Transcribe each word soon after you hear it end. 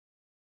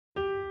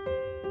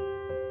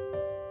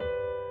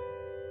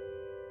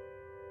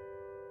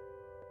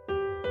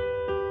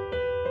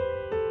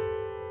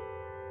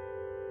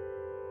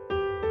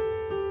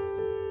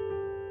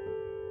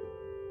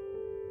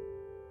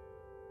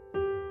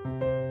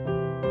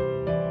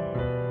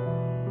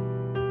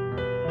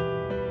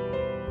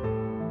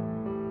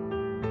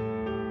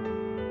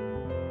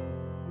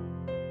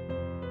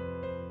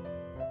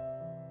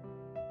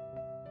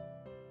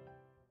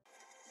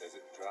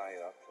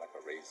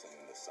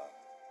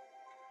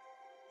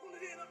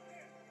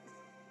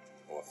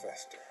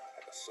fester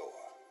like a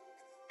sore,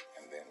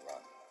 and then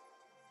run?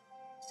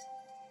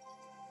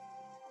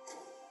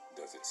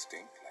 Does it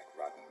stink like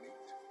rotten meat?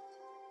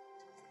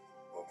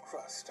 Or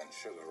crust and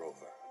sugar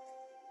over,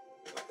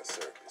 like a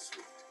circus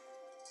sweet?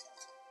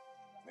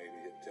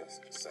 Maybe it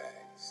just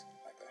sags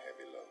like a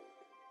heavy load.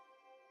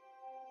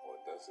 Or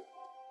does it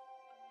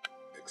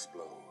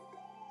explode?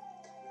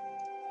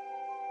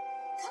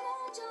 Come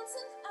on,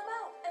 Johnson, I'm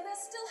out, and there's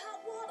still hot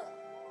water.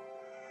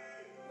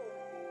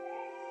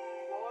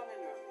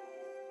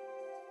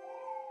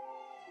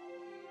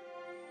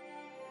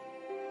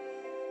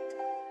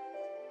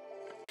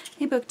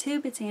 Hey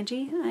BookTube, it's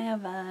Angie. I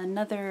have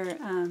another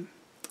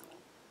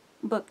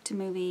book to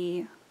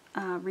movie,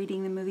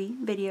 reading the movie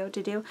video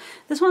to do.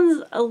 This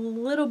one's a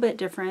little bit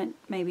different,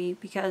 maybe,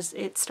 because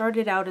it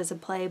started out as a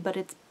play, but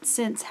it's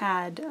since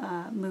had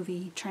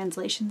movie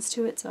translations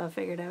to it, so I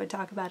figured I would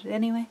talk about it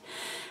anyway.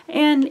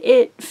 And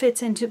it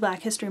fits into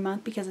Black History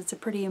Month because it's a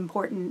pretty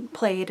important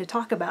play to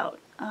talk about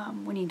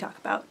when you talk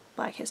about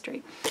Black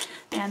history.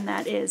 And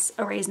that is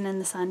A Raisin in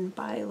the Sun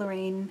by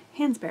Lorraine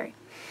Hansberry.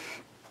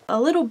 A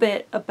little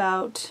bit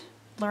about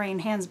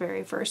Lorraine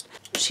Hansberry first.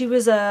 She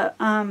was a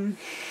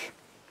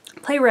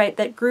playwright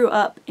that grew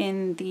up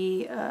in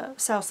the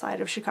south side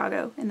of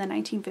Chicago in the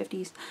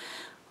 1950s,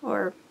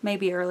 or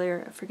maybe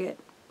earlier, I forget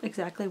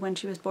exactly when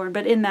she was born,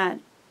 but in that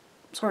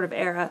sort of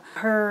era.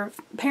 Her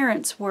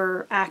parents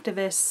were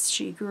activists.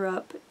 She grew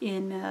up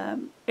in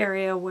an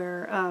area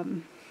where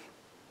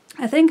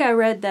I think I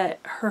read that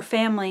her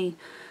family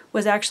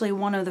was actually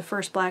one of the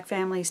first black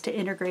families to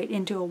integrate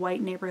into a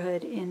white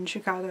neighborhood in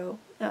Chicago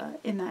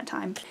in that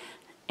time.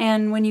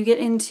 And when you get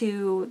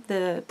into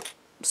the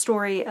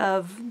story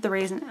of A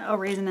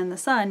Raisin in the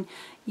Sun,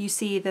 you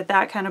see that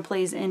that kind of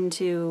plays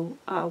into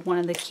one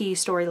of the key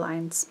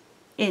storylines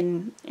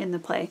in the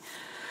play.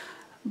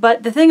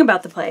 But the thing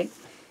about the play,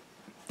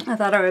 I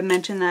thought I would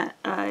mention that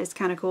is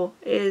kind of cool,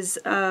 is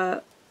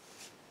in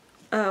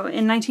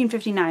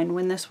 1959,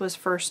 when this was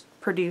first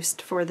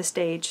produced for the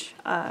stage,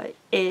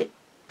 it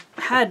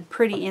had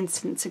pretty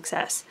instant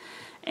success.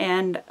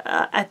 And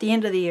at the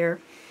end of the year,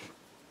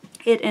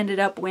 it ended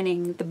up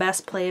winning the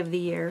Best Play of the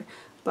Year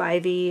by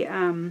the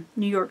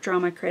New York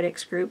Drama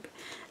Critics Group.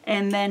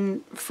 And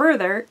then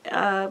further,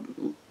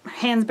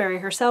 Hansberry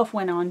herself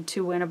went on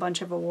to win a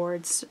bunch of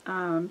awards.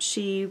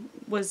 She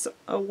was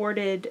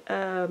awarded,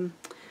 I'm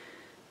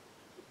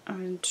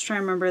just trying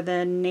to remember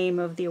the name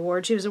of the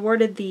award. She was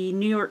awarded the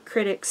New York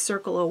Critics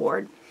Circle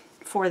Award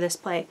for this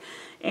play.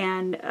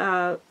 And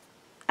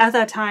at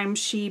that time,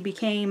 she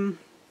became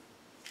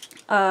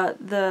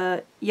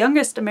the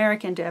youngest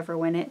American to ever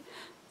win it,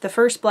 the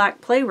first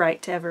black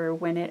playwright to ever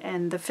win it,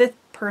 and the 5th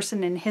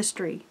person in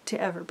history to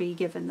ever be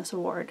given this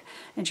award.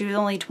 And she was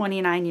only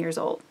 29 years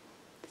old.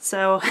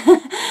 So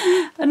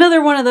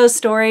another one of those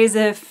stories,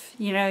 if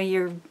you know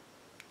you're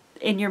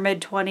in your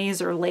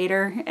mid-20s or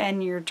later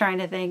and you're trying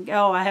to think,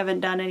 oh, I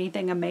haven't done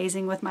anything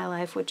amazing with my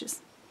life, which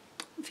is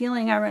a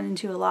feeling I run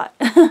into a lot.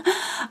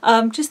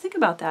 Just think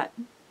about that.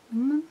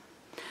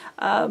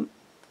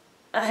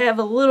 I have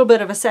a little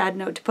bit of a sad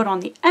note to put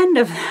on the end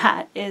of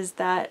that, is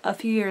that a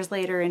few years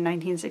later in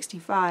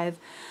 1965,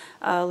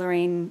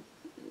 Lorraine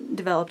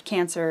developed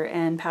cancer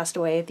and passed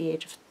away at the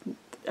age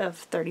of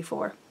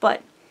 34.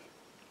 But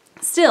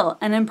still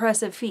an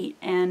impressive feat,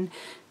 and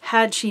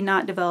had she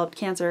not developed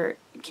cancer,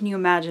 can you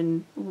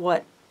imagine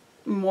what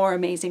more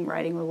amazing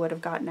writing we would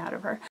have gotten out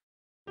of her?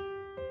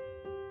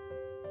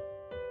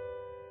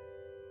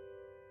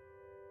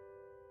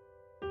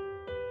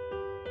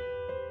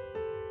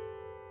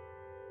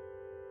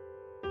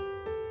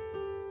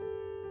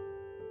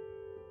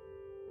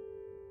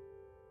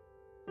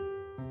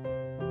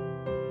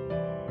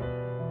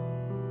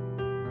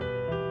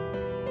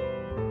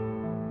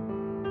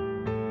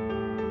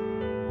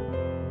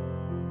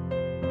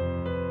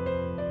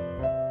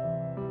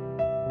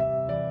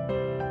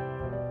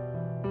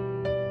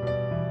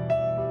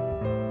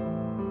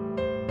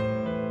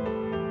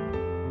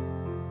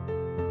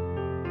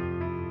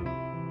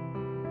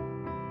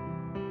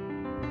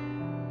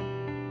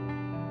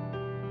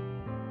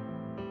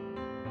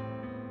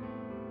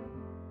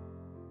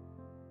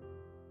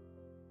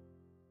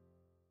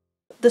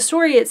 The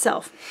story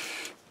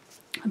itself,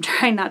 I'm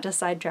trying not to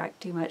sidetrack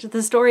too much.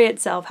 The story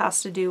itself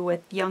has to do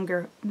with the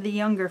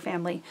younger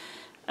family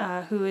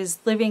who is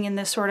living in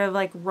this sort of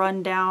like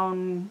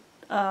rundown,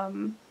 I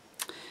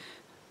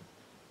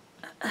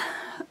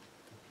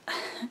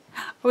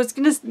was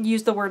gonna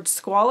use the word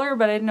squalor,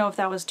 but I didn't know if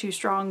that was too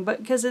strong. But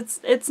because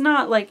it's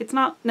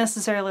not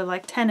necessarily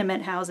like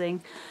tenement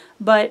housing,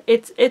 but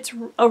it's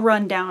a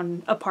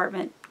rundown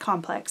apartment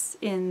complex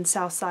in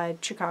Southside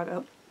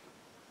Chicago.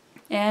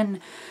 And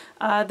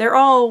they're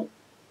all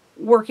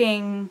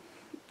working,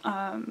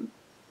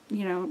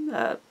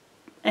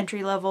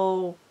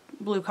 entry-level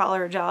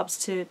blue-collar jobs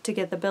to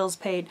get the bills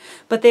paid.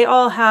 But they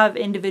all have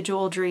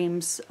individual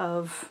dreams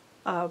of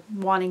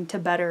wanting to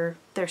better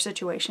their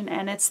situation.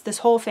 And it's this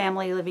whole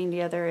family living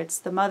together. It's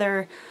the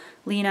mother,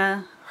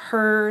 Lena,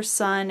 her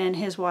son and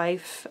his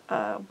wife,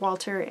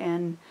 Walter,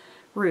 and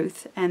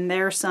Ruth, and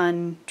their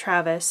son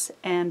Travis,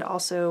 and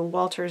also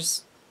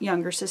Walter's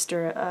younger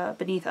sister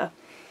Benitha.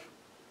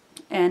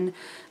 And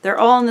they're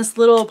all in this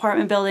little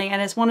apartment building,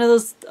 and it's one of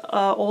those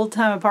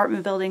old-time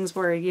apartment buildings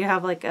where you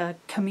have like a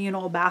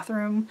communal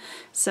bathroom.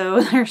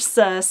 So there's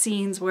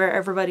scenes where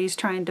everybody's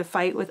trying to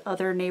fight with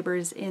other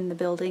neighbors in the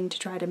building to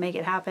try to make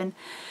it happen.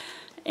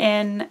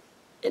 And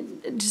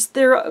just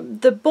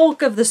the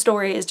bulk of the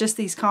story is just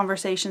these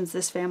conversations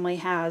this family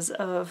has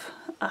of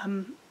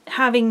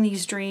having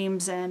these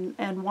dreams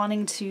and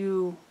wanting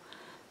to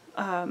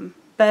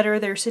better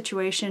their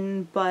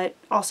situation, but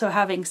also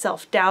having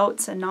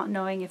self-doubts and not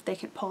knowing if they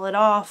can pull it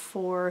off,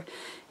 or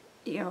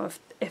you know,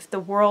 if the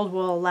world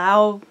will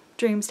allow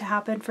dreams to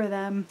happen for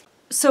them.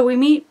 So we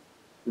meet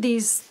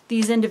these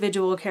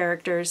individual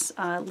characters.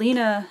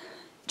 Lena,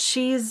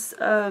 she's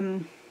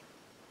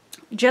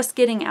just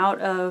getting out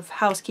of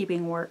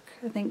housekeeping work.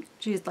 I think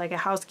she's like a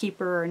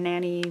housekeeper or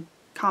nanny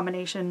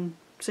combination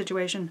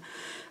situation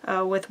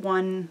with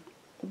one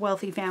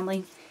wealthy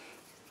family,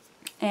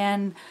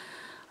 and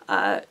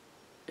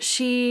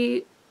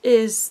she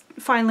is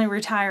finally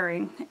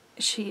retiring.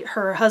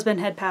 Her husband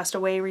had passed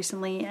away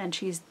recently, and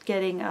she's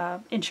getting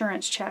a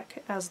insurance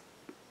check, as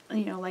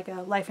you know, like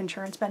a life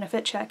insurance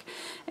benefit check,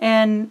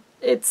 and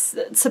it's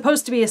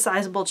supposed to be a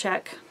sizable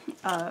check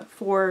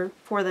for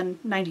the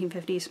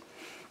 1950s,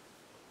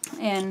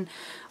 and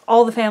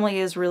all the family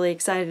is really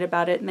excited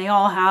about it, and they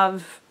all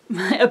have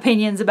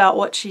opinions about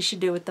what she should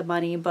do with the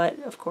money, but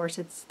of course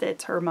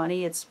it's her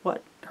money. It's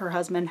what her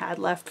husband had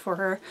left for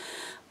her.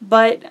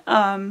 But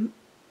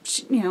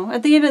she, you know,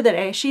 at the end of the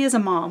day, she is a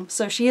mom,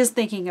 so she is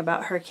thinking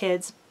about her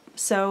kids.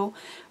 So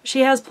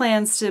she has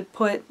plans to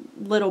put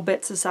little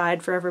bits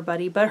aside for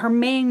everybody, but her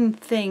main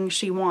thing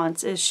she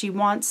wants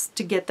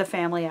to get the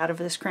family out of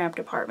this cramped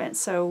apartment.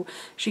 So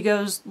she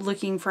goes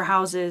looking for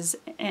houses,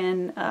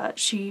 and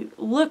she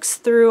looks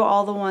through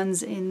all the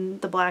ones in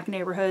the black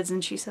neighborhoods,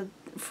 and she said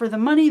for the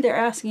money they're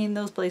asking,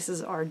 those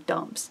places are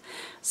dumps.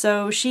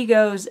 So she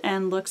goes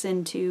and looks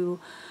into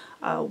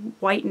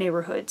white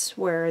neighborhoods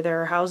where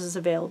there are houses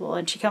available,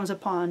 and she comes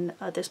upon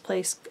this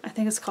place, I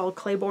think it's called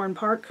Claiborne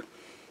Park.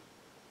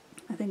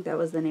 I think that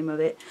was the name of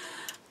it,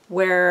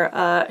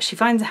 where she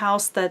finds a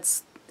house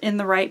that's in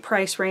the right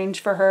price range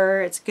for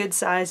her. It's good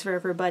size for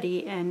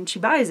everybody, and she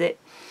buys it.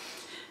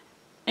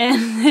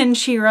 And then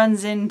she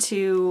runs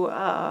into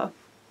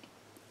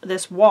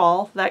this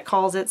wall that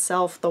calls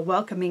itself the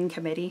Welcoming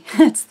Committee.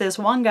 It's this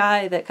one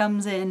guy that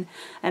comes in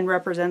and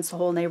represents the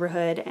whole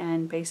neighborhood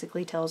and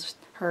basically tells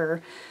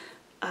her,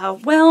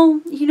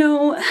 well, you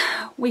know,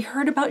 we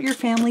heard about your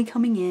family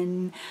coming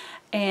in,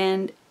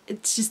 and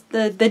it's just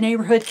the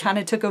neighborhood kind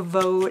of took a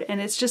vote,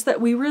 and it's just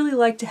that we really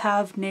like to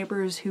have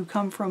neighbors who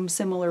come from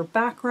similar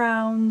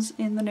backgrounds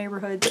in the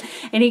neighborhood.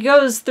 And he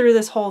goes through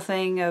this whole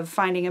thing of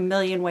finding a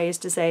million ways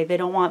to say they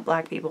don't want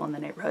black people in the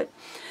neighborhood.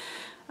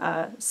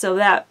 So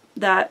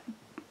that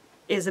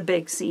is a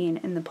big scene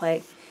in the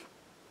play.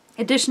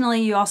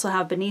 Additionally, you also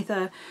have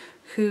Benitha,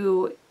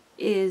 who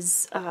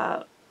is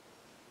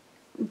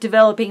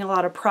developing a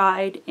lot of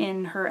pride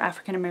in her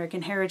African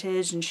American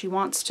heritage, and she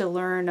wants to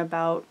learn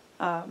about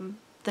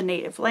the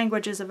native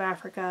languages of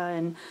Africa,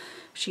 and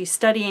she's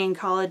studying in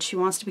college. She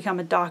wants to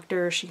become a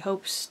doctor. She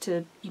hopes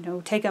to, you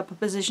know, take up a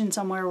position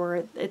somewhere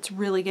where it's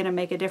really going to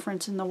make a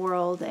difference in the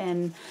world.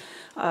 And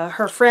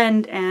her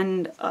friend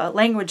and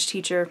language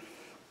teacher,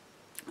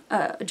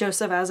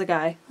 Joseph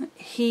Azagai,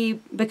 he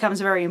becomes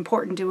very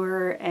important to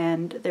her,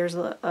 and there's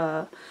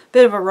a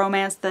bit of a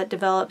romance that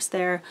develops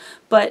there.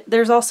 But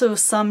there's also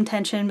some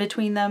tension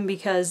between them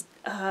because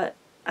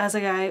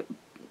Azagai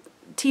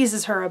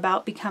teases her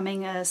about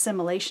becoming a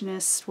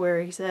assimilationist,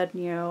 where he said,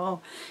 you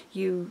know,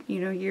 oh,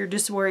 you're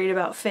just worried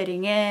about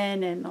fitting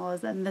in and all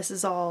of that, and this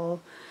is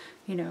all,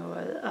 you know,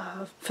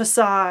 a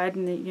facade,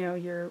 and you know,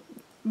 you're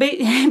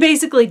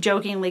basically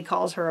jokingly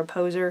calls her a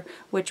poser,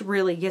 which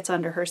really gets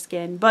under her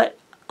skin. But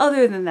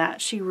other than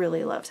that, she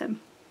really loves him,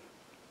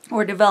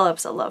 or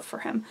develops a love for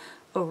him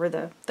over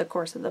the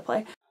course of the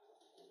play.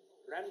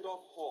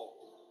 Randolph Hall,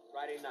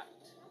 Friday night.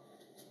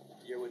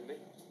 You with me?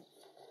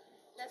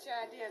 That's your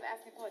idea of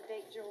asking for a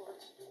date,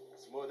 George.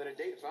 It's more than a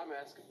date if I'm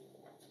asking.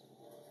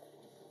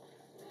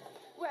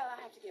 Well,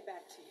 I have to get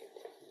back to you.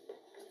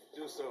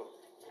 Do so,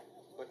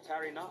 but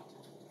tarry not.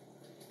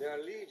 There are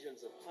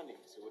legions of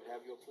honeys who would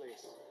have your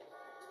place.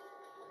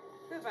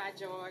 Goodbye,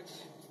 George.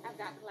 I've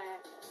got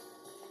class.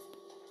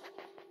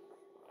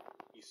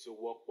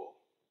 Isowopo,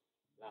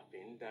 la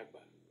fin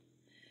dagba.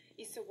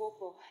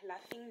 Isowopo, la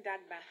fin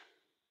dagba.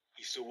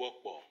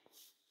 Isowopo,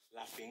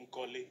 la fin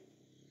kole.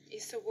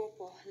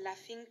 Isowopo, la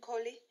fin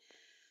kole.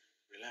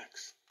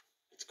 Relax,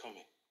 it's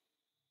coming.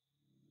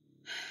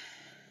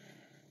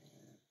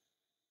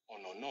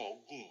 Ono no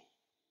gun,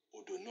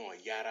 odo no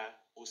yara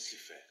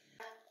osife.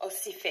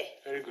 Osife.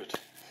 Very good.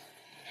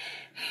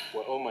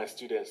 Were all my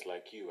students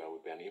like you, I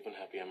would be an even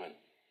happier man.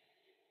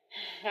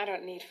 I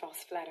don't need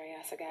false flattery,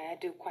 Asagai. I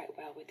do quite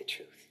well with the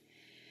truth.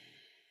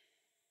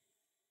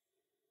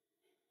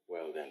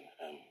 Well then,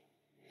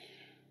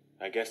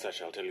 I guess I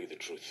shall tell you the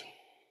truth.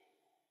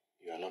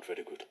 You are not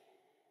very good.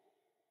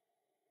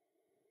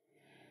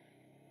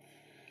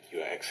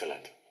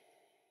 excellent.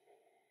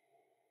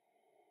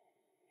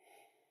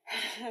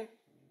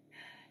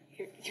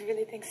 You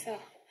really think so?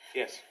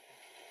 Yes.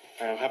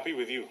 I am happy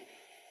with you.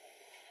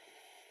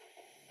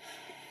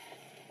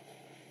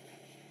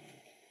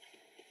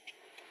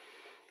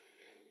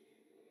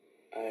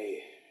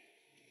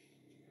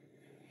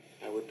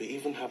 I would be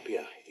even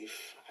happier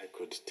if I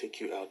could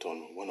take you out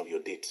on one of your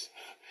dates.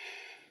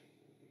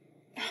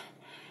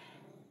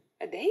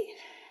 A date?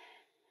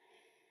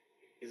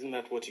 Isn't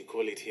that what you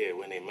call it here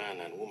when a man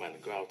and woman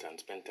go out and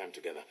spend time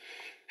together?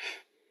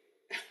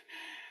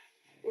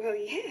 Well,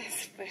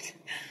 yes, but...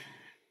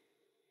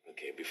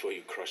 Okay, before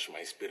you crush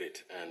my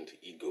spirit and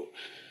ego,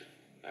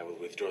 I will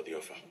withdraw the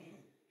offer.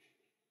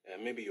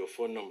 Maybe your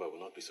phone number will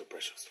not be so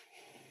precious.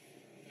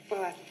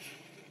 Well,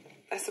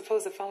 I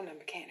suppose a phone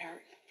number can't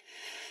hurt.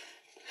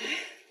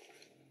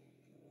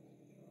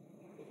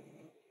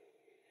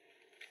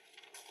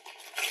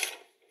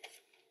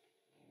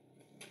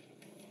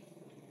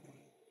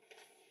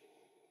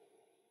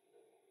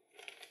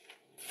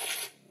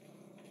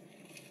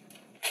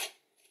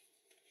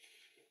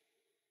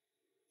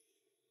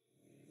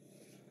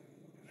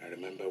 I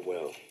remember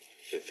well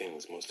the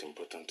things most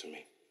important to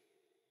me.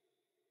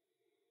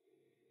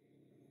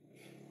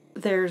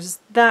 There's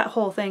that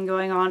whole thing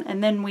going on,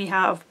 and then we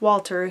have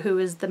Walter, who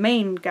is the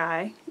main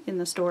guy in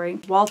the story.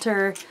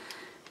 Walter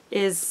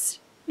is,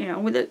 you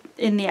know,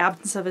 in the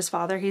absence of his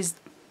father, he's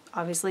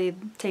obviously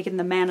taken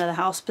the man of the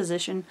house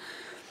position.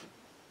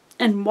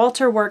 And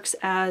Walter works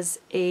as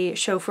a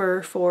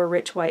chauffeur for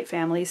rich white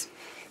families.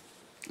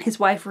 His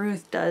wife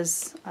Ruth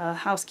does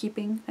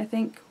housekeeping, I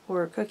think,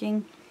 or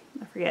cooking.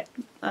 I forget.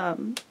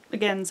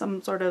 Again,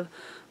 some sort of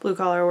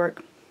blue-collar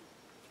work.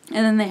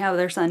 And then they have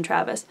their son,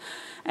 Travis.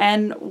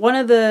 And one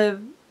of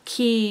the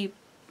key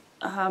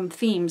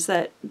themes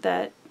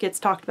that gets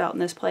talked about in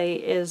this play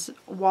is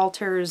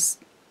Walter's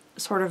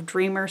sort of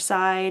dreamer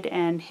side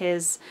and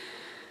his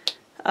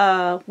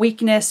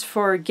weakness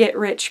for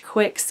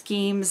get-rich-quick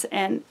schemes.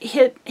 And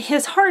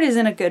his heart is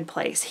in a good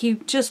place. He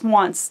just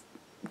wants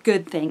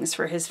good things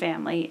for his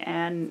family,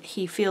 and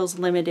he feels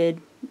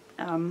limited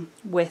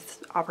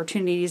with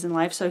opportunities in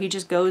life, so he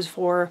just goes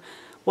for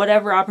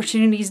whatever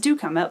opportunities do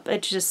come up.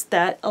 It's just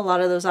that a lot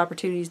of those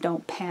opportunities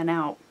don't pan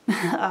out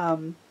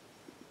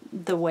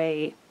the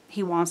way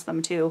he wants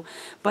them to.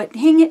 But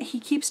dang it, he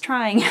keeps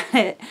trying at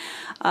it,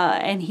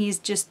 and he's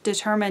just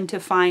determined to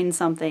find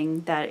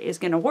something that is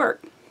going to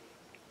work.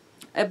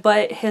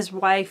 But his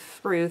wife,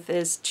 Ruth,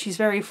 she's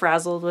very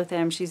frazzled with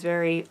him. She's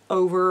very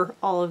over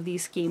all of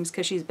these schemes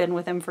because she's been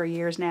with him for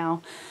years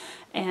now.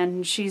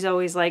 And she's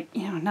always like,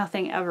 you know,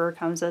 nothing ever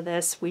comes of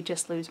this. We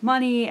just lose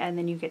money, and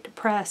then you get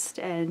depressed,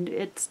 and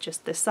it's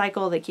just this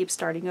cycle that keeps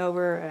starting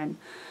over,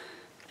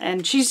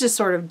 and she's just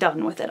sort of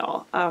done with it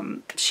all.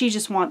 She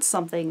just wants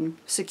something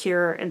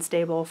secure and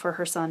stable for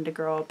her son to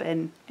grow up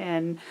in,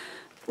 and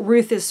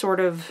Ruth is sort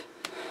of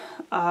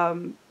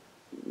I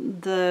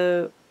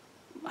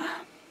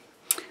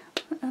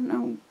don't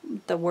know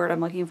the word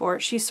I'm looking for.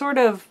 She sort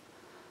of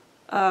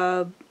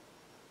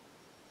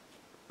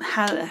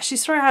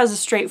has a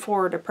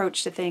straightforward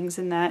approach to things,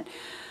 in that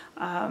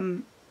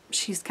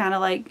she's kind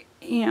of like,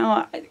 you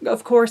know,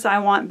 of course I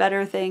want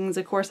better things,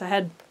 of course I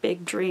had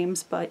big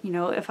dreams, but, you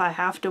know, if I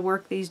have to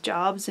work these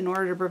jobs in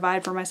order to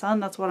provide for my son,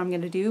 that's what I'm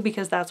going to do,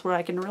 because that's what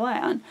I can rely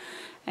on.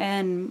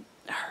 And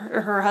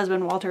her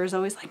husband Walter is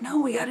always like, no,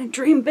 we got to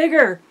dream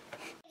bigger.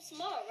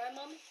 Smart, right,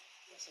 Mama?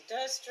 Yes, it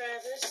does,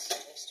 Travis.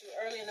 It's too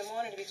early in the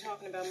morning to be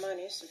talking about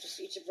money, so just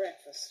eat your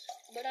breakfast.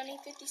 But I need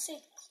 50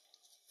 cents.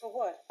 For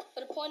what?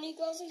 For the poor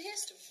Negroes in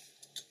history.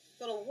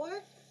 For the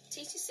what?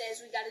 Teacher says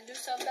we got to do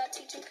something about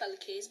teaching colored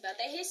kids about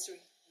their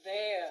history.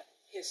 Their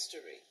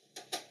history.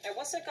 And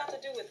what's that got to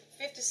do with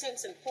 50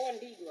 cents and poor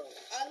Negroes?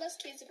 All us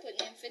kids are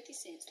putting in 50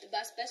 cents to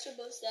buy special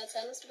books that'll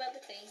tell us about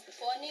the things the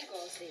poor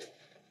Negroes did.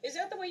 Is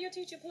that the way your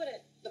teacher put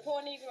it? The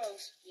poor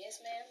Negroes? Yes,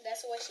 ma'am.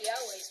 That's the way she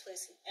always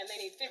puts it. And they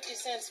need 50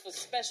 cents for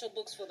special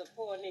books for the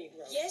poor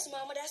Negroes? Yes,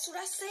 Mama. That's what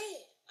I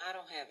said. I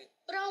don't have it.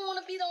 But I don't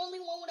want to be the only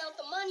one without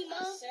the money, Mom.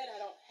 I said I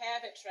don't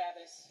have it,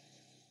 Travis.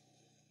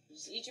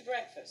 Just eat your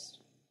breakfast.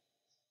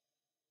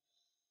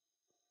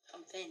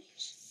 I'm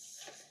finished.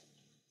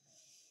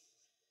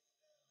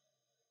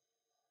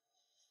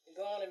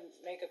 Go on and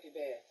make up your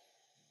bed.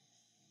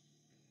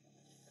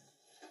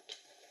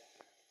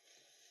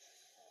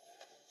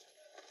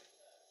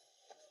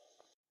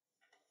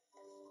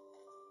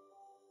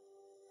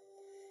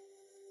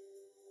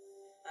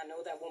 I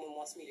know that woman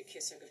wants me to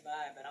kiss her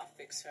goodbye, but I'll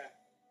fix her.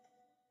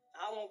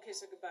 I won't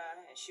kiss her goodbye,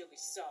 and she'll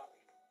be sorry.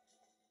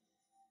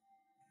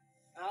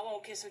 I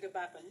won't kiss her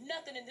goodbye for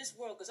nothing in this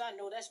world, because I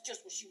know that's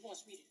just what she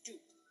wants me to do.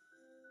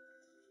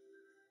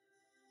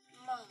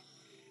 Mom,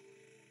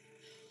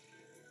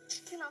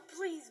 can I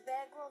please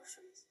bag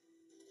groceries?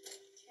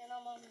 Can I,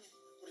 Mama?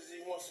 What is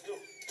it he wants to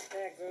do?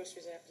 Bag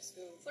groceries after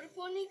school. For the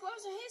poor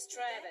Negroes in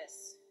history.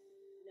 Travis,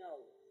 no.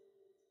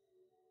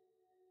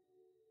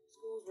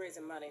 School's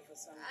raising money for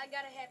some. I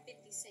gotta have 50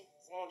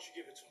 cents. Why don't you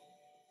give it to him?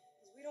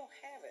 Because we don't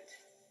have it.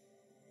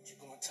 What you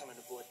gonna tell me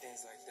the boy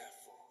things like that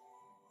for?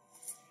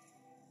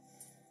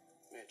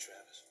 Man,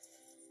 Travis.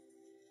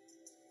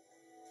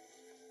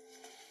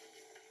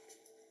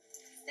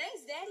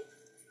 Thanks, Daddy.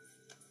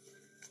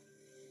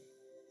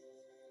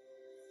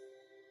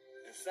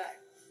 In fact,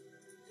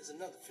 here's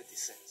another 50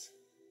 cents. Why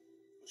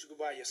don't you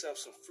go buy yourself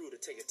some fruit or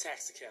take a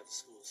taxi cab to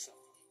school or something?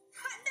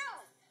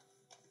 No.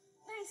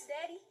 Thanks,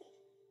 Daddy.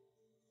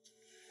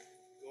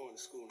 Going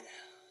to school now.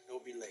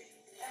 Don't be late.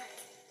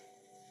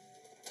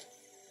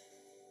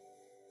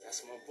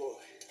 That's my boy.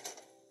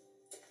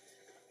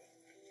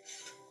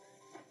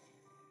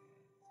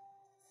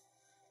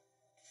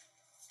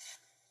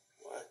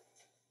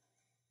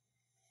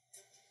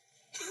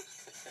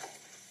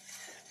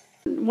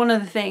 One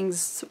of the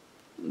things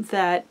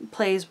that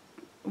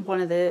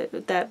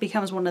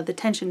becomes one of the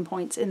tension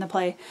points in the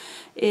play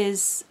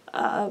is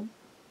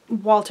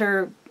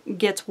Walter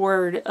gets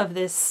word of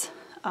this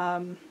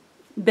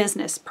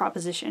business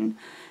proposition,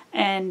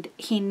 and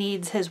he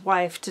needs his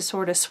wife to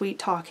sort of sweet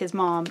talk his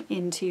mom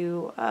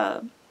into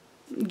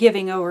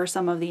giving over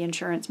some of the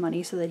insurance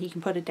money so that he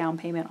can put a down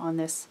payment on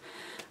this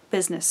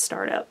business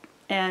startup.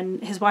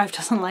 And his wife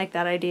doesn't like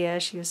that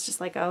idea. She was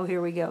just like, oh,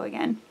 here we go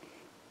again.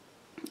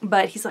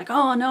 But he's like,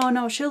 oh,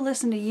 no, she'll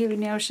listen to you. You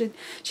know,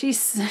 she's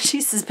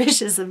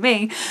suspicious of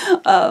me.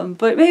 But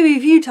maybe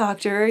if you talk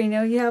to her, you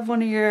know, you have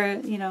one of your,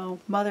 you know,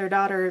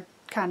 mother-daughter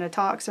kind of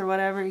talks or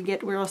whatever, you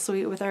get real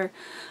sweet with her.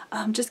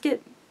 Just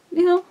get,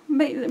 you know,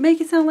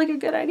 make it sound like a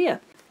good idea.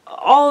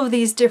 All of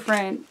these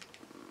different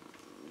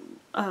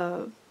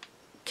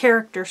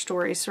character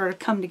stories sort of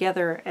come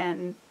together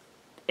and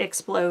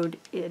explode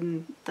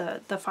in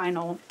the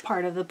final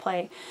part of the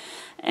play.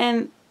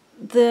 And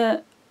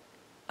the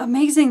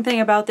amazing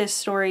thing about this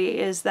story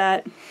is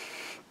that,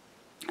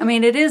 I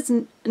mean, it is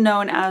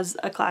known as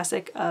a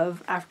classic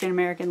of African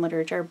American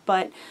literature,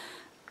 but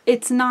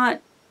it's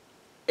not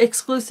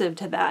exclusive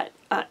to that.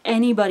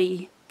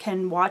 Anybody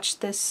can watch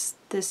this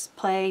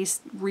play,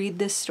 read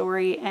this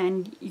story,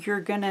 and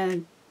you're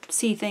gonna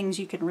see things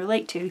you can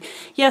relate to.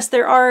 Yes,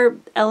 there are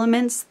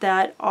elements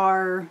that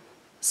are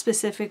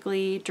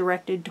specifically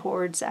directed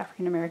towards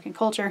African American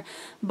culture,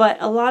 but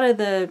a lot of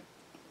the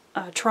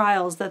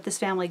trials that this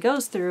family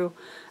goes through,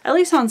 at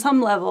least on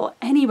some level,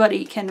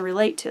 anybody can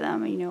relate to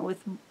them. You know,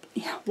 with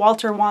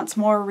Walter wants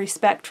more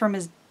respect from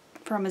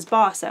his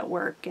boss at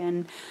work,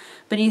 and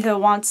Benita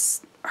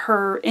wants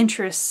her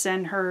interests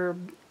and her,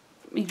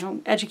 you know,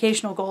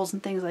 educational goals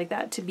and things like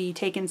that to be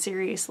taken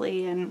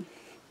seriously, and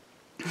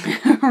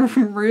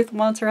Ruth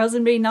wants her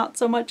husband to be not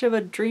so much of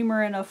a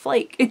dreamer and a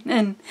flake,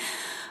 and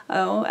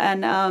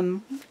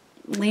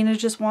Lena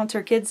just wants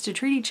her kids to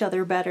treat each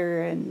other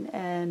better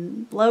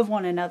and love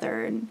one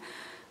another and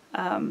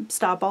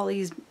stop all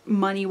these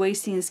money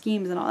wasting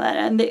schemes and all that.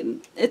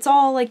 And it's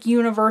all like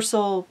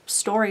universal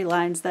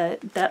storylines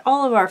that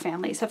all of our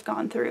families have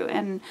gone through.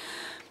 And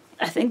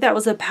I think that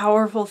was a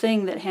powerful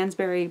thing that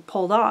Hansberry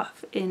pulled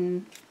off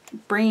in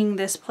bringing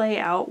this play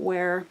out,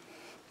 where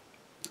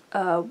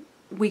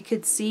we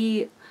could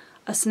see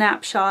a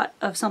snapshot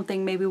of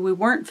something maybe we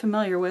weren't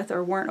familiar with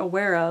or weren't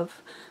aware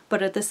of,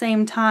 but at the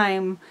same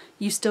time,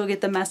 you still get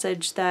the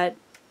message that,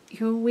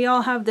 you know, we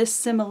all have this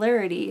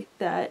similarity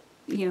that,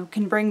 you know,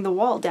 can bring the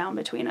wall down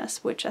between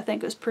us, which I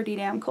think was pretty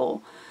damn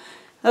cool.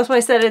 That's why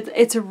I said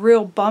it's a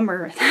real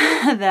bummer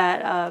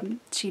that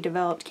she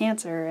developed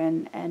cancer,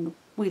 and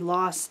we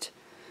lost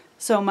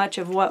so much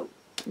of what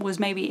was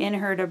maybe in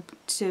her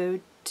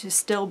to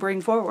still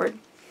bring forward.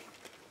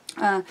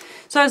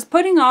 So I was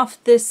putting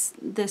off this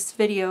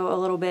video a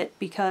little bit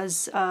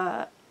because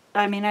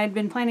I mean, I'd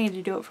been planning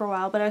to do it for a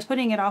while, but I was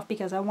putting it off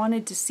because I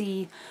wanted to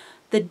see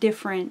the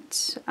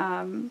different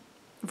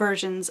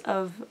versions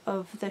of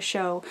the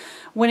show.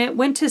 When it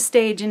went to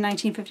stage in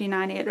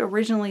 1959, it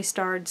originally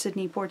starred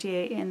Sidney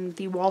Poitier in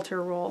the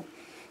Walter role.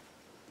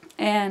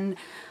 And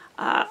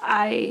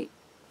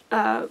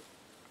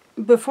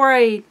before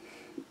I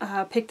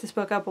picked this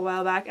book up a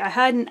while back, I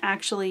hadn't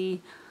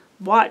actually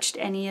watched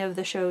any of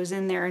the shows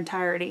in their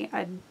entirety.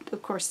 I'd,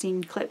 of course,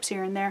 seen clips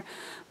here and there.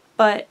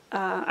 But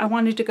I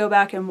wanted to go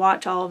back and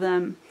watch all of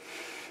them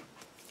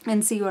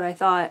and see what I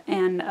thought.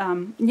 And,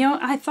 you know,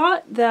 I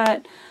thought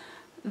that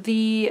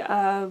the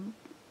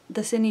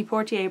Sidney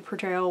Poitier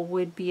portrayal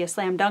would be a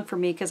slam dunk for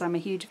me because I'm a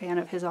huge fan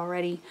of his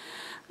already.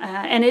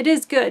 And it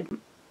is good.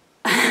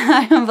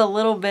 I have a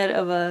little bit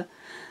of a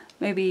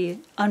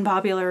maybe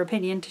unpopular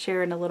opinion to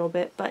share in a little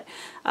bit, but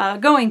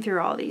going through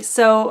all these.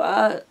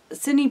 So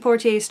Sidney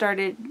Poitier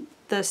started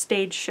the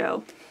stage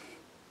show,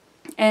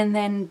 and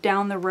then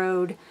down the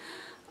road,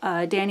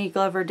 Danny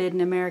Glover did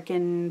an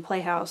American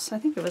Playhouse. I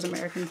think it was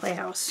American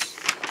Playhouse,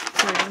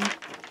 if I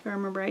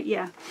remember right.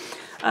 Yeah.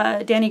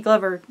 Danny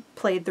Glover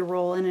played the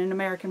role in an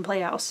American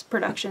Playhouse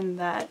production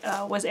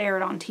that was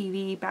aired on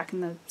TV back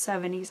in the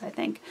 70s, I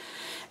think.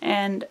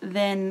 And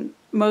then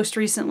most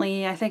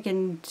recently, I think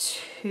in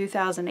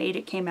 2008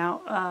 it came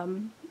out,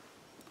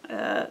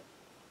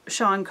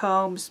 Sean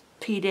Combs,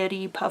 P.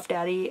 Diddy, Puff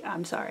Daddy,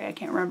 I'm sorry, I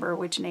can't remember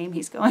which name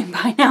he's going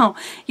by now.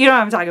 You know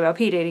what I'm talking about,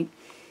 P. Diddy.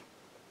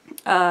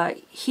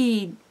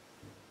 He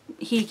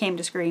came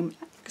to screen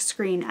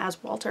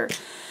as Walter.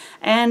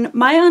 And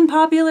my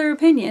unpopular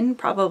opinion,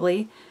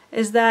 probably,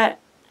 is that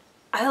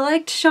I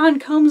liked Sean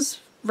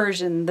Combs'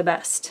 version the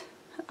best.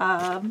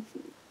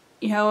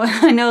 You know,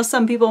 I know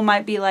some people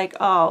might be like,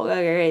 oh,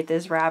 great,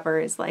 this rapper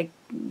is like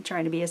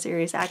trying to be a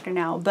serious actor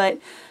now. But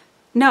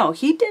no,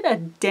 he did a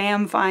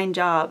damn fine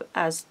job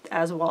as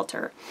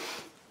Walter.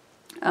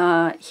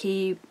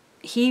 He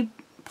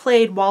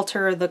played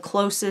Walter the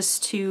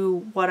closest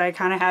to what I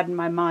kind of had in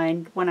my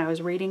mind when I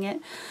was reading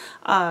it.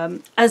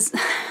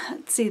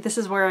 See, this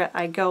is where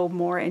I go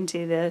more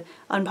into the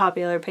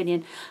unpopular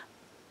opinion.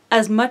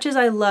 As much as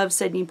I love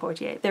Sidney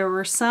Poitier, there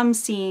were some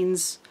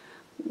scenes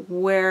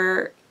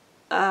where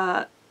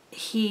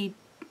he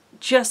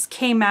just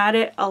came at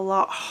it a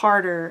lot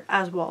harder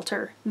as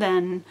Walter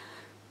than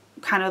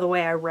kind of the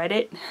way I read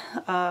it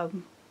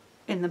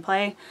in the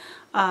play.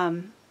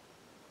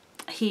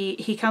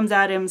 He comes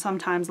at him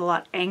sometimes a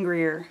lot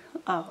angrier,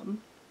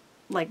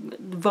 like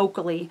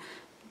vocally,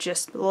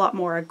 just a lot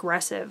more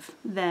aggressive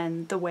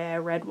than the way I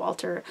read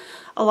Walter.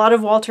 A lot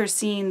of Walter's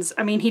scenes,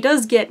 I mean, he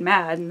does get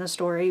mad in the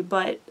story,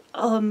 but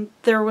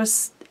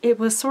it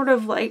was sort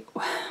of like,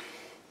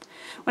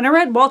 when I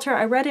read Walter,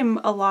 I read him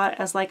a lot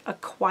as like a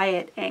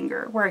quiet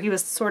anger, where he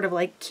was sort of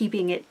like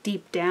keeping it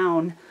deep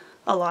down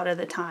a lot of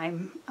the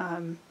time,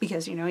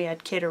 because, you know, he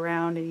had kid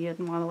around and he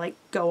didn't want to like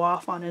go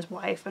off on his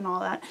wife and all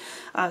that.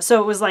 So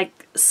it was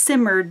like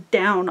simmered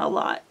down a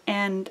lot.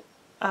 And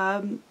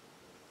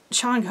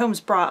Sean Combs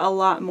brought a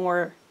lot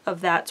more of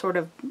that sort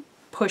of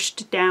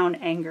pushed down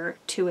anger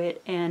to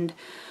it. And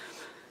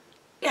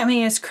I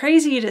mean, it's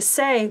crazy to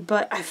say,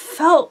 but I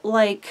felt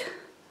like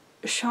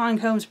Sean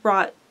Combs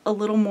brought a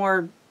little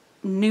more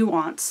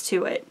nuance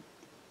to it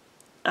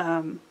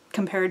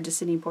compared to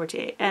Sidney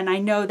Poitier. And I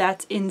know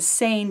that's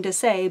insane to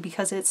say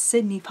because it's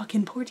Sidney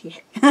fucking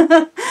Poitier.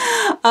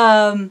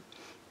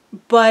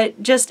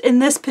 But just in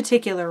this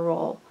particular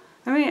role,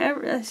 I mean,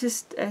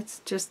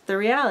 it's just the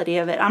reality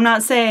of it. I'm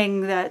not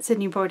saying that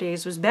Sidney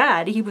Poitier's was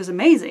bad. He was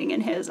amazing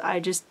in his.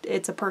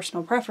 It's a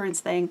personal preference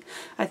thing.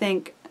 I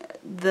think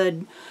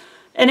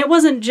and it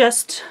wasn't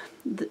just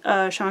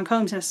Sean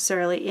Combs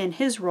necessarily in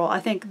his role. I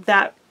think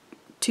that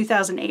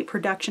 2008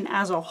 production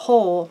as a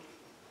whole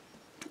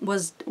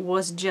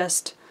was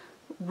just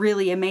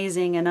really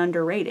amazing and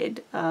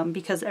underrated,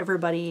 because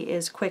everybody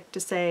is quick to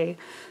say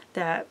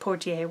that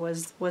Poitier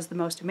was the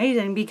most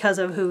amazing because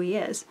of who he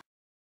is.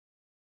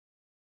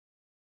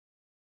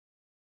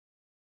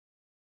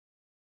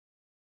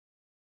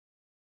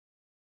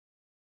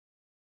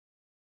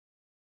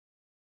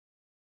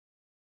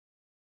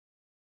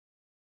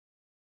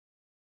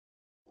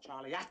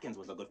 Charlie Atkins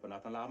was a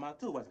good-for-nothing loudmouth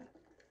too, wasn't he?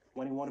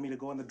 When he wanted me to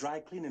go in the dry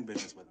cleaning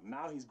business with him.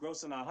 Now he's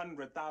grossing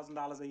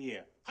 $100,000 a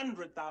year.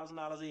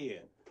 $100,000 a year.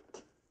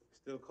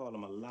 Still call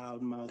him a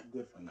loudmouth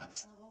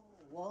good-for-nothing. Oh,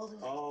 Walter.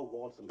 Oh,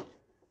 Walter.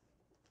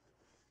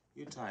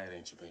 You're tired,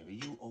 ain't you,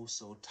 baby? You oh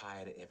so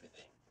tired of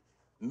everything.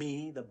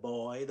 Me, the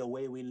boy, the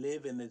way we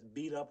live in this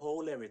beat-up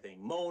hole, everything.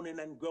 Moaning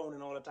and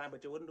groaning all the time,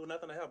 but you wouldn't do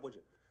nothing to help, would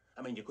you?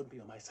 I mean, you couldn't be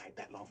on my side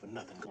that long for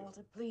nothing.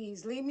 Walter,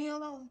 please, leave me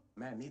alone.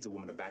 Man needs a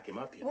woman to back him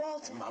up here.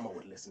 Walter. Mama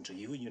would listen to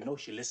you. You know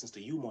she listens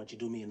to you more than you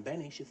do me and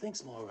Benny. She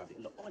thinks more of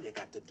you. Look, all you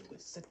got to do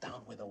is sit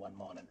down with her one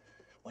morning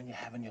when you're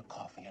having your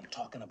coffee and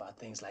talking about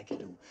things like you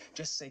do.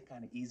 Just say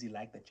kind of easy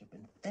like that you've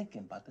been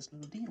thinking about this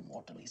little deal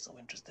Walter Lee's so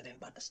interested in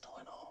about the store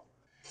and all.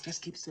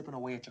 Just keep sipping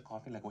away at your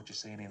coffee like what you're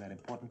saying ain't that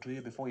important to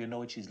you. Before you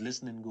know it, she's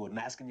listening good and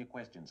asking you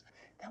questions.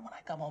 Then when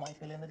I come home, I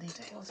fill in the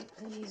details. Walter,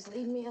 please,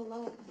 leave me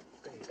alone.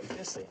 Baby,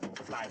 this ain't no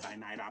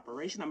fly-by-night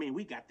operation. I mean,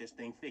 we got this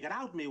thing figured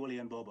out, me, Willie,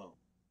 and Bobo.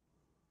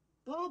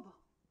 Bobo?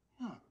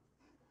 Huh.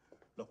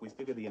 Look, we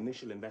figured the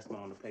initial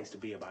investment on the place to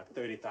be about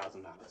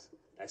 $30,000.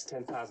 That's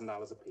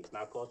 $10,000 a piece.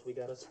 Now, of course, we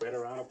got to spread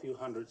around a few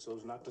hundred so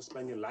as not to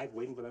spend your life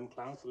waiting for them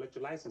clowns to let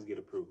your license get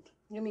approved.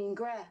 You mean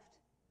graft?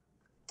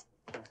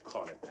 Don't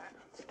call it that.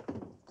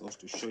 Goes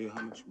to show you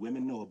how much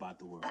women know about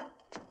the world.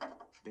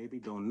 Baby,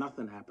 don't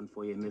nothing happen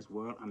for you in this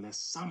world unless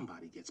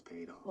somebody gets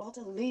paid off.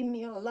 Walter, leave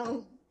me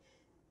alone.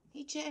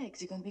 Eat your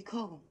eggs, you're gonna be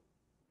cold.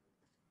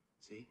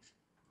 See?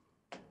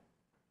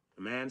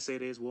 The man say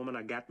to his woman,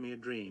 I got me a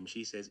dream.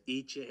 She says,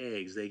 eat your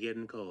eggs, they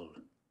getting cold.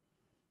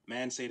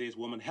 Man say to his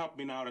woman, help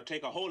me now to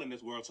take a hole in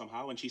this world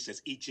somehow. And she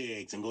says, eat your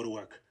eggs and go to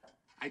work.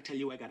 I tell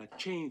you, I gotta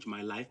change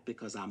my life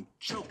because I'm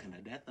choking to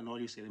death. And all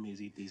you say to me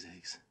is eat these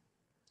eggs.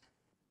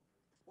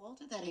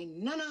 Walter, that ain't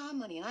none of our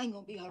money, and I ain't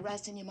gonna be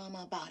harassing your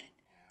mama about it.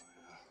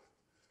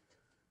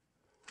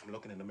 I'm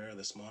looking in the mirror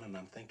this morning and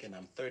I'm thinking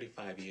I'm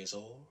 35 years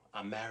old.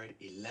 I'm married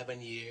 11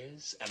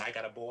 years and I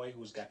got a boy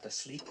who's got to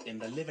sleep in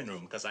the living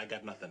room because I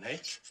got nothing, eh?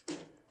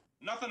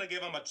 Nothing to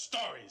give him but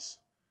stories.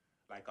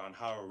 Like on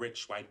how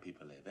rich white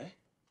people live, eh?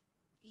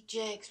 Eat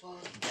your eggs,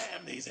 Walter.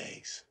 Damn these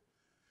eggs.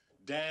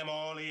 Damn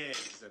all the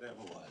eggs that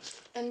ever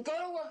was. And go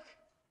to work.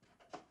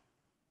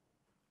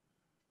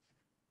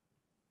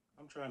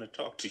 I'm trying to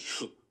talk to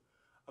you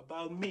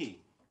about me.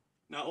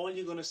 Now all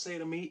you're gonna say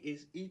to me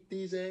is eat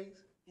these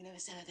eggs? You never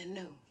say nothing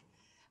new.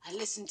 I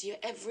listen to you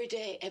every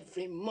day,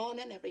 every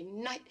morning, every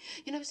night.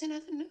 You never say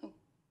nothing new.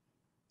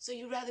 So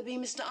you'd rather be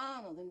Mr.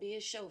 Arnold than be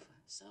his chauffeur.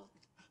 So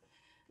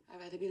I'd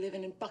rather be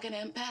living in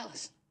Buckingham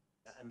Palace.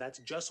 And that's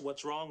just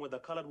what's wrong with the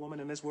colored woman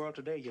in this world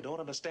today. You don't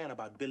understand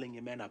about building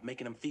your men up,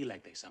 making them feel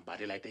like they're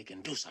somebody, like they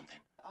can do something.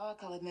 There are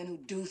colored men who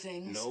do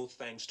things. No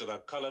thanks to the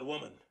colored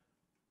woman.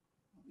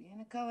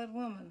 Being a colored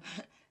woman,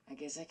 I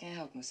guess I can't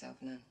help myself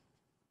none.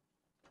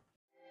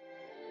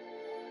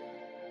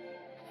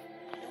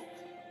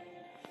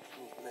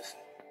 Listen.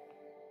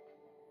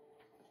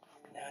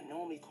 Now, it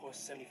normally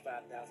costs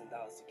 $75,000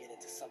 to get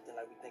into something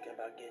like we're thinking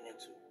about getting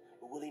into.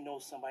 But Willie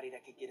knows somebody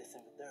that could get us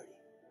in for 30.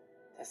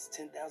 That's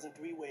 10,000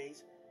 three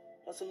ways,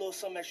 plus a little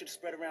something extra to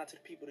spread around to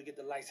the people to get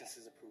the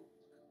licenses approved.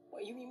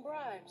 What, you mean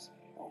bribes?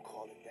 Don't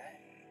call it that.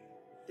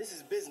 This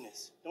is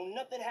business. Don't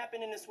nothing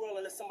happen in this world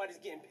unless somebody's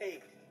getting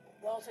paid.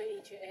 Walter,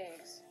 eat your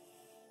eggs.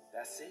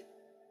 That's it.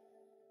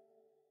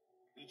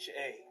 Eat your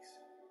eggs.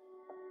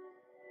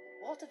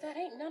 Walter, that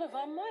ain't none of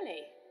our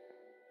money.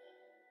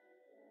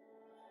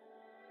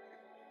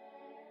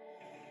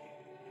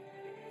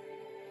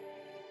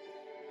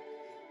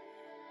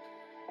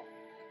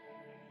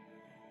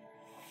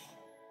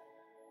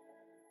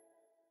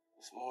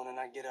 This morning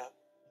I get up.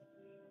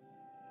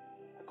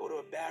 I go to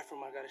a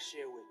bathroom I gotta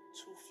share with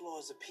 2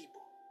 floors of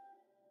people.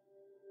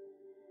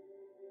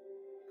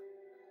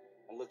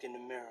 I look in the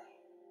mirror.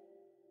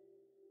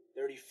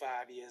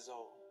 35 years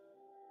old.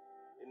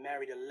 Been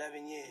married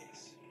 11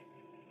 years.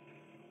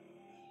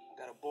 I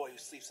got a boy who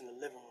sleeps in the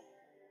living room.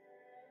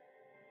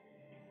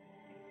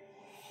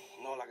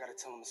 And all I gotta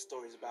tell him is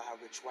stories about how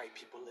rich white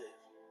people live.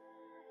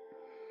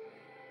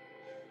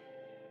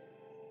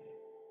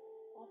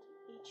 Walter,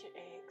 eat your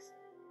eggs.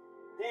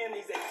 Damn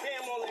these eggs.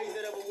 Damn all eggs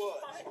that ever was.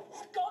 Fine,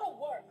 go to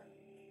work.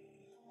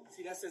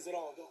 See, that says it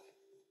all, don't it?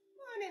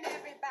 Morning,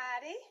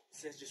 everybody. It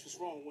says just what's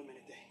wrong with women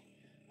today.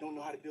 Don't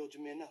know how to build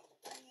your men up.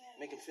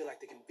 Make them feel like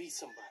they can be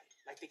somebody,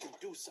 like they can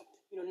do something.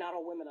 You know, not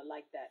all women are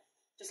like that.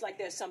 Just like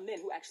there's some men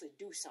who actually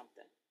do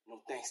something. No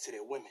thanks to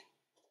their women.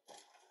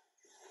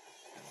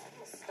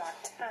 Let's start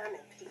timing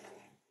people.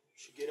 You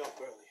should get up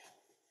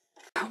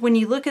earlier. When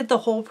you look at the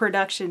whole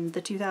production,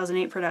 the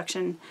 2008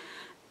 production,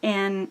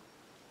 and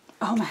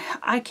oh my,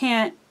 I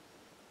can't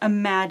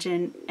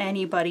imagine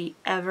anybody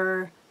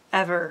ever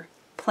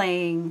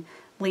playing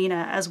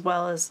Lena as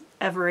well as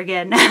ever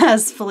again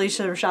as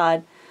Felicia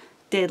Rashad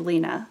did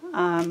Lena.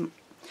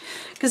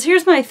 Because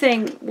here's my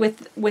thing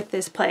with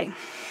this play.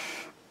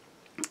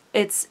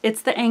 It's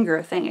the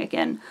anger thing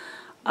again.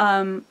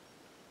 A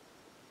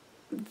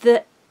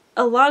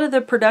lot of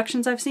the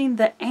productions I've seen,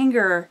 the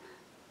anger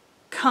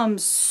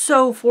comes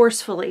so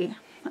forcefully,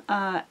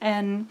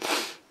 and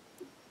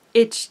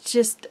it's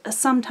just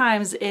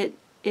sometimes it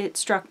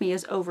struck me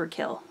as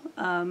overkill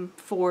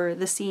for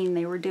the scene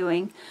they were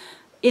doing.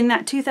 In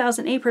that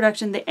 2008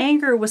 production, the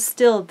anger was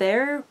still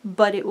there,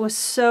 but it was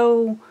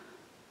so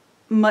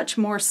much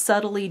more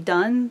subtly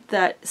done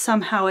that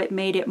somehow it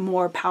made it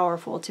more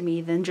powerful to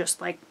me than just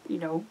like, you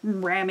know,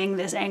 ramming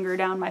this anger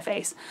down my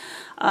face.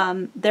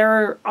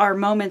 There are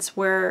moments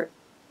where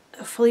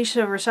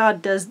Felicia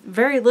Rashad does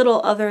very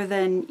little other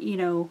than, you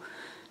know,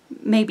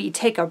 maybe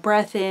take a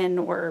breath in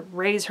or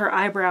raise her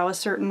eyebrow a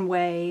certain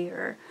way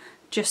or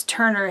just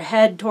turn her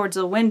head towards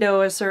a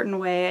window a certain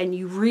way, and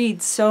you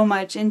read so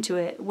much into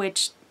it,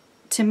 which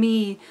to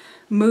me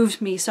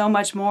moved me so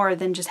much more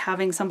than just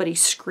having somebody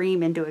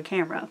scream into a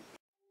camera.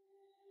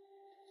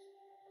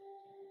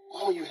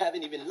 Mama, you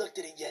haven't even looked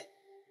at it yet.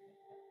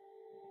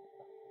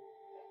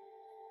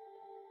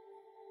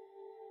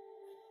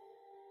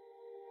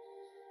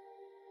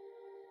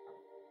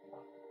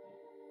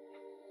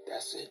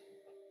 That's it.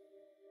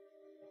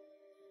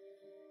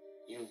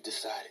 You've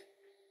decided.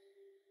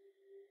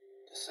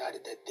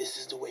 Decided that this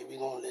is the way we're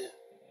gonna live.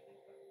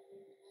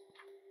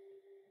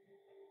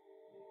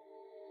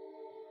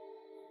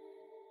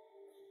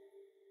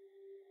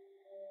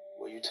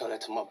 Will you tell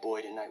that to my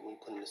boy tonight when you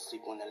put him to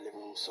sleep on that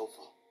living room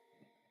sofa?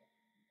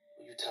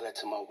 Will you tell that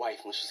to my wife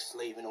when she's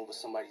slaving over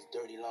somebody's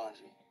dirty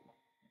laundry?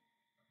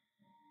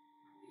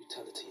 Will you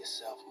tell it to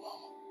yourself,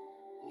 Mama,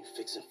 when you're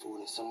fixing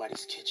food in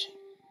somebody's kitchen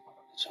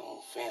that your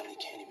own family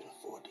can't even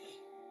afford to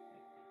eat?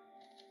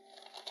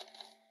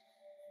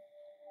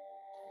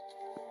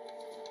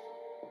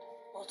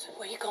 Walter,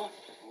 where you going?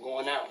 I'm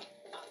going out.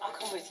 I'll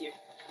come with you.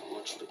 I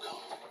want you to come.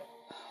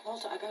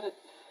 Walter, I gotta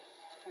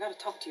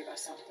talk to you about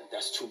something.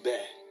 That's too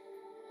bad.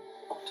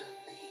 Walter,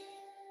 Lee,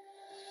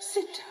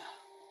 sit down.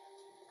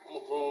 I'm a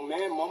grown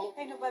man, Mama.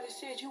 Ain't nobody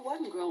said you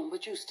wasn't grown,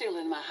 but you still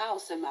in my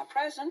house in my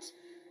presence.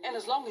 And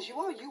as long as you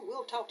are, you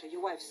will talk to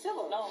your wife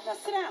civil. No. Now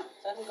sit down.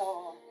 Let him go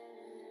on.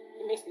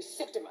 He makes me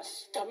sick to my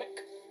stomach.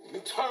 You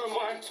turn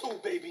mine too,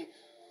 baby.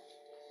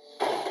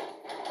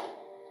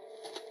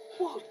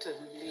 Walter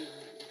Lee,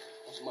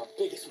 That was my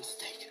biggest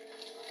mistake.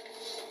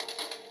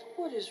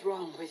 what is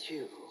wrong with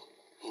you?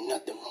 Ain't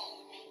nothing wrong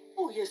with me.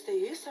 Oh, yes, there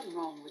is something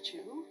wrong with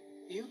you.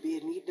 You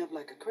being eaten up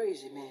like a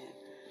crazy man.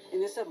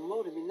 And there's something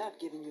more to me not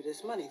giving you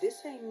this money.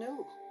 This ain't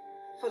new.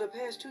 For the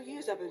past 2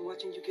 years, I've been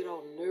watching you get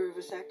all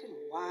nervous, acting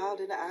wild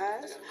in the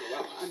eyes. I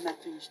gotta go out. I'm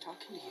not finished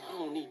talking to you. I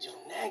don't need your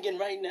nagging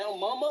right now,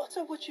 Mama.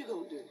 So what you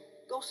gonna do?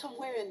 Go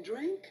somewhere and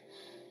drink?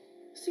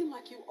 Seem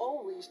like you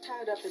always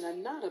tied up in a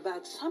knot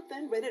about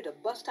something, ready to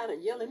bust out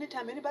and yell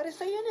anytime anybody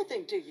say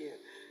anything to you.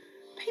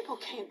 People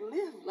can't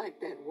live like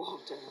that,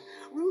 Walter.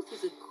 Ruth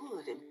is a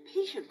good and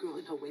patient girl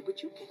in her way,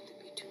 but you get to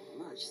be too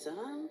much,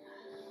 son.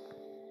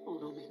 Oh,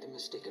 don't make the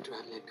mistake of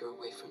driving that girl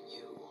away from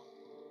you.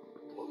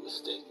 What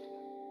mistake?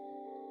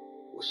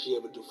 What'd she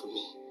ever do for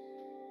me?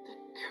 That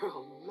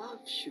girl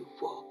loves you,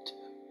 Walter.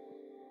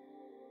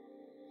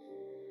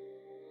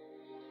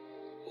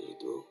 Are you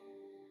through?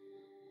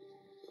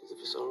 If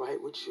it's all right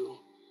with you,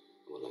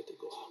 I would like to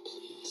go out,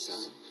 please.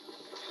 Son,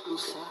 I'm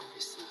sorry,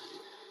 son.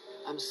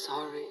 I'm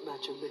sorry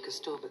about your liquor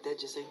store, but that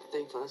just ain't the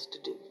thing for us to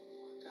do.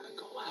 Gotta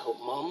go out,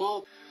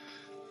 Mama.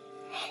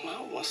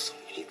 Mama, I want so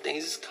many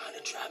things. It's kind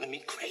of driving me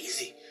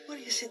crazy. What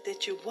is it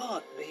that you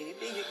want,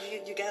 baby?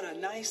 You got a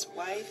nice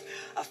wife,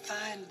 a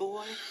fine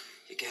boy.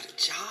 You got a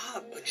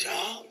job. A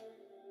job?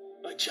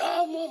 A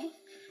job, Mama?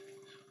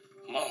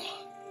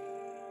 Mama,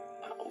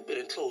 I've been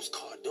in closed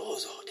car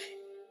doors all day.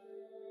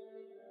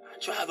 I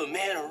drive a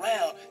man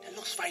around that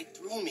looks right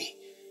through me.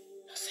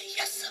 I say,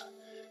 yes, sir.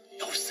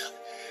 No, sir.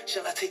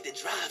 Shall I take the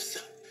drive,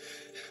 sir?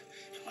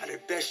 Am I the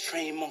best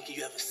trained monkey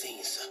you ever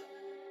seen, sir?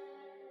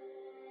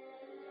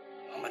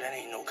 Mama, that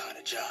ain't no kind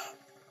of job.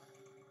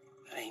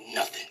 That ain't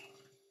nothing.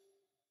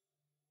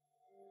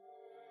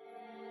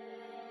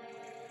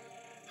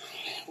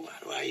 Why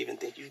do I even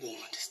think you gonna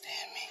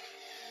understand me?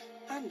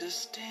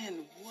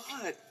 Understand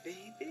what,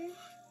 baby?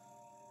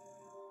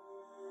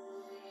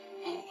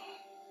 Mama,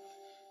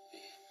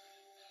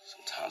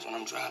 sometimes when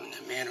I'm driving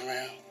that man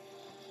around,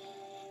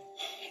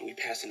 and we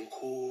passing them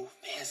cool,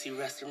 fancy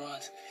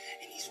restaurants,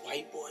 and these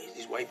white boys,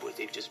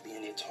 they just be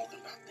in there talking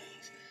about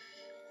things.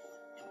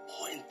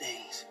 Important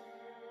things.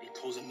 They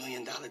close $1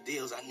 million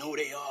deals. I know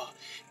they are.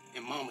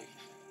 And Mama,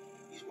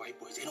 these white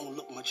boys, they don't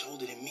look much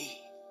older than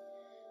me.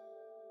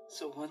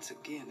 So once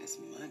again, it's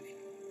money.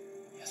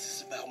 Yes,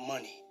 it's about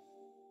money.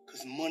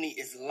 Because money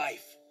is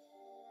life.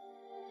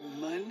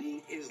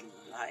 Money is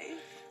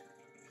life?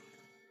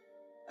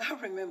 I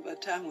remember a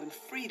time when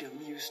freedom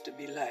used to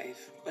be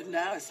life, but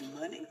now it's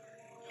money.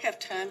 Have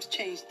times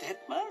changed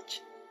that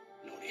much?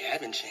 No, they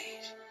haven't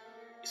changed.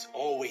 It's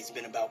always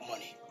been about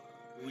money.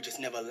 We were just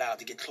never allowed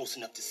to get close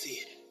enough to see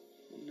it.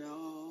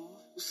 No,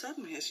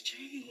 something has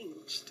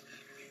changed.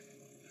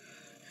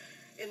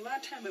 In my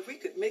time, if we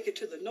could make it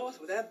to the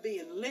North without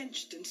being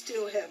lynched and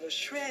still have a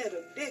shred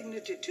of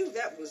dignity, too,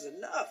 that was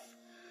enough.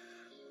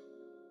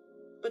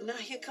 But now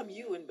here come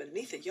you and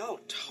Benita,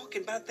 y'all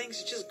talking about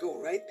things that just go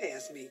right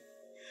past me.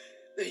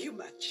 Now, you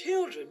my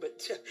children,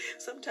 but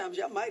sometimes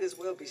y'all might as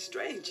well be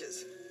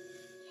strangers.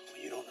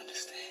 Well, you don't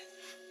understand.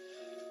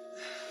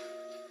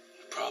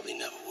 You probably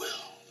never will.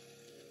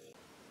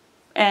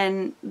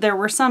 And there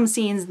were some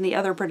scenes in the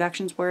other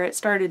productions where it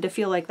started to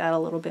feel like that a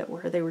little bit,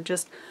 where they were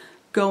just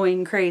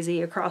going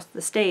crazy across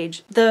the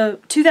stage. The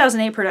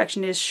 2008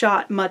 production is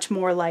shot much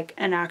more like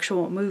an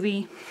actual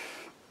movie,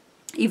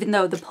 even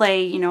though the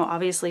play, you know,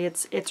 obviously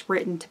it's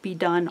written to be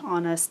done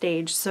on a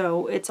stage,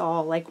 so it's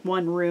all like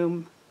one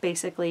room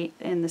basically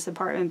in this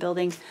apartment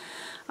building.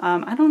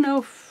 I don't know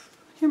if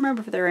I can't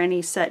remember if there are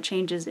any set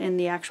changes in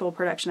the actual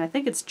production. I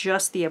think it's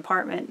just the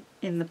apartment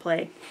in the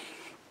play.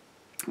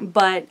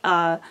 But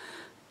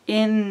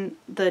in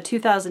the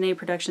 2008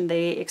 production,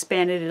 they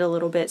expanded it a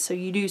little bit, so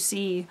you do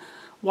see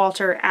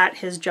Walter at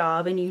his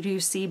job, and you do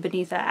see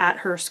Benita at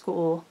her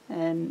school,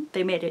 and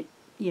they made it,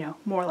 you know,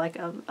 more like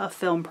a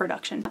film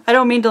production. I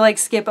don't mean to like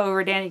skip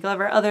over Danny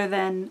Glover, other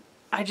than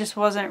I just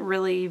wasn't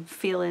really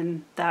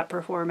feeling that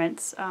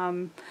performance.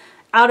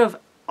 Out of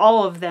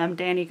all of them,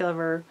 Danny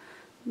Glover,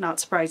 not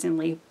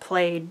surprisingly,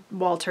 played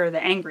Walter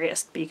the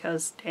angriest,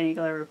 because Danny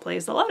Glover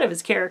plays a lot of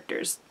his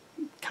characters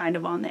kind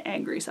of on the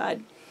angry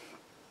side.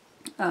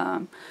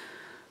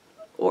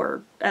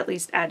 Or at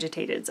least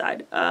agitated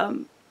side.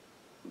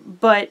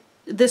 But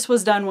this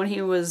was done when he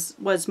was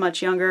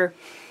much younger,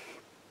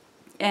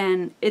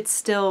 and it's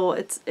still,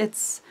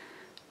 it's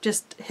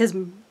just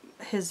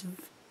his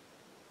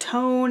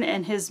tone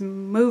and his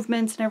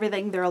movements and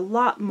everything, they're a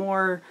lot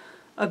more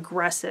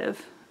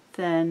aggressive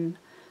than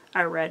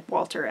I read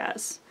Walter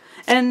as.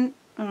 And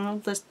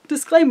this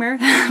disclaimer,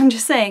 I'm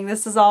just saying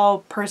this is all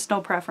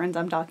personal preference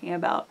I'm talking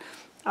about.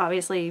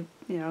 Obviously,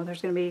 you know,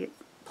 there's going to be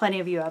plenty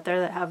of you out there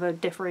that have a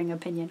differing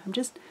opinion.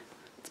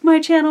 It's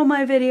my channel,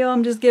 my video,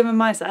 I'm just giving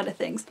my side of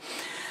things.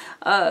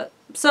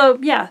 So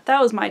yeah,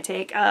 that was my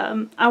take.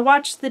 I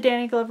watched the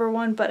Danny Glover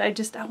one, but I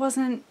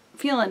wasn't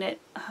feeling it.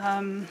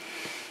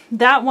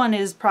 That one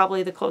is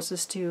probably the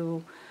closest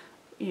to,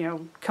 you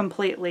know,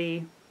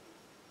 completely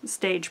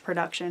stage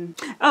production.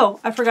 Oh,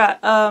 I forgot,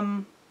 I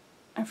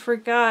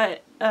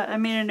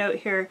made a note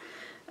here.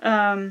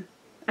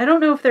 I don't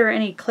know if there are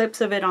any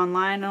clips of it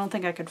online. I don't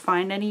think I could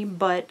find any,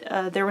 but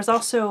there was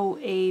also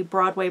a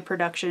Broadway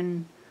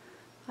production,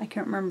 I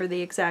can't remember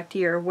the exact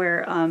year,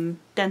 where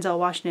Denzel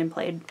Washington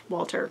played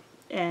Walter,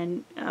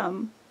 and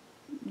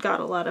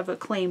got a lot of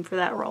acclaim for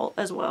that role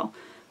as well,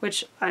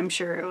 which I'm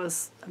sure it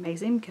was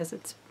amazing, because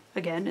it's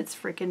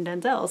freaking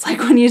Denzel. It's like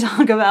when you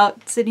talk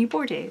about Sidney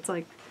Poitier, it's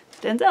like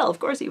Denzel, of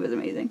course he was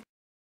amazing.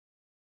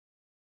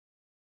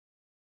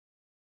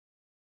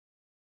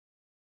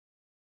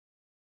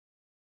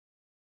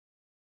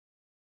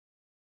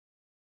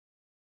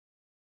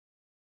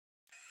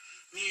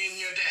 me and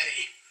your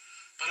daddy.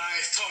 But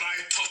I thought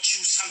I taught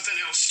you something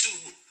else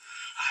too.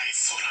 I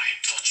thought I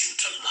taught you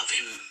to love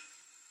him.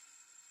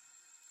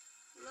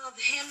 Love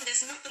him?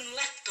 There's nothing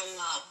left to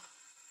love.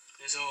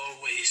 There's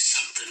always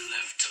something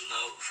left to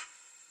love.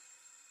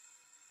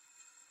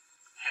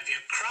 Have you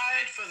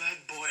cried for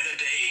that boy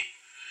today?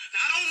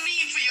 Now, I don't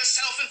mean for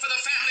yourself and for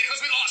the family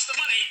because we lost the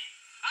money.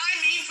 I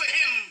mean for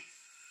him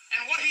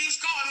and what he's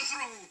gone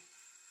through.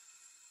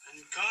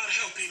 And God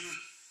help him.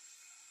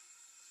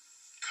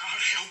 God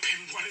help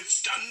him what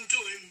it's done to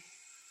him.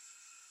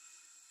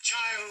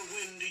 Child,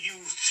 when do you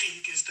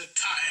think is the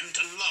time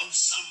to love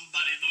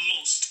somebody the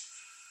most?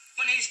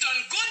 When he's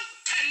done good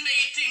and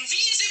made things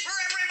easy for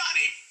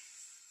everybody.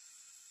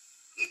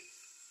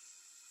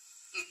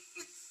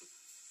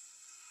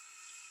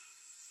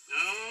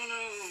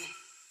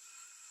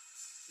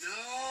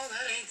 No,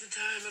 that ain't the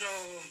time at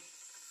all.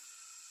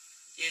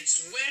 It's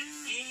when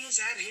he's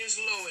at his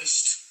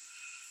lowest,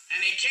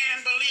 and he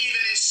can't believe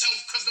in himself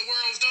because the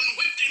world's done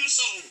whipped him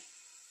so.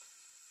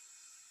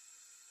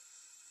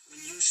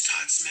 When you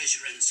starts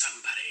measuring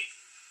somebody,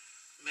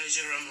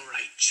 measure 'em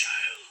right,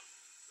 child.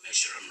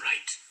 Measure 'em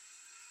right.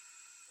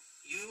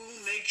 You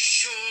make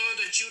sure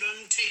that you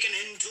done taken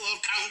into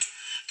account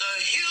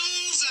the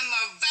hills and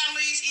the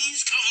valleys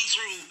he's come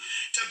through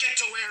to get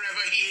to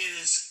wherever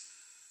he is.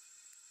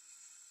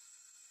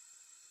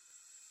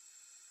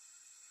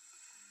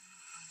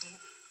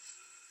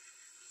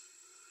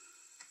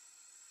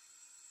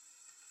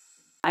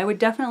 I would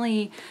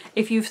definitely,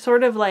 if you've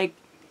sort of like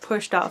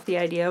pushed off the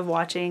idea of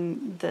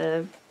watching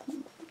the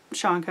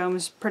Sean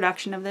Combs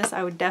production of this,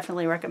 I would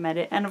definitely recommend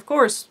it. And of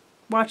course,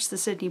 watch the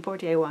Sidney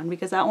Poitier one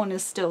because that one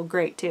is still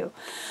great too.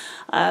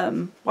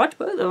 Watch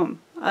both of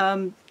them.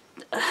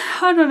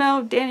 I don't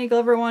know, Danny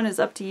Glover one is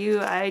up to you.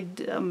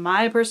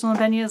 My personal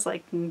opinion is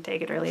like,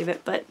 take it or leave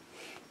it, but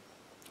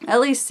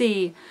at least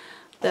see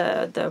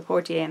the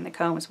Poitier and the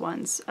Combs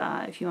ones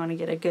if you want to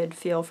get a good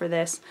feel for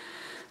this.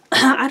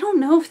 I don't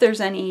know if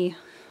there's any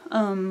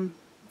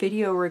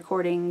video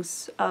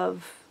recordings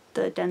of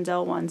the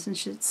Denzel one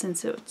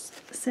since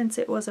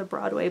it was a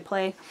Broadway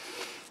play.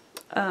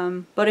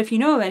 But if you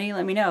know of any,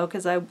 let me know,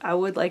 because I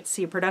would like to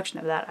see a production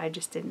of that. I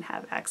just didn't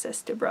have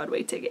access to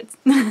Broadway tickets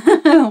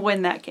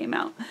when that came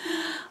out.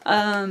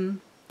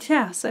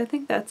 Yeah, so I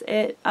think that's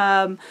it.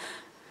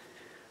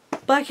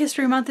 Black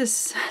History Month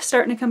is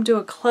starting to come to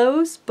a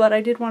close, but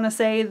I did want to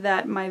say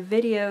that my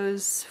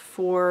videos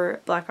for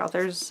Black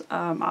authors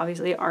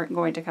obviously aren't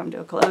going to come to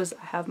a close.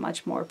 I have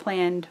much more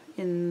planned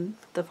in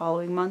the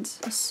following months,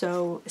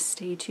 so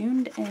stay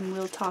tuned and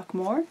we'll talk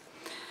more.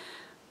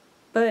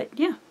 But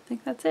yeah, I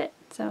think that's it.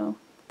 So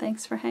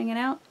thanks for hanging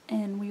out,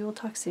 and we will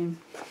talk soon.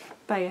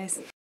 Bye, guys.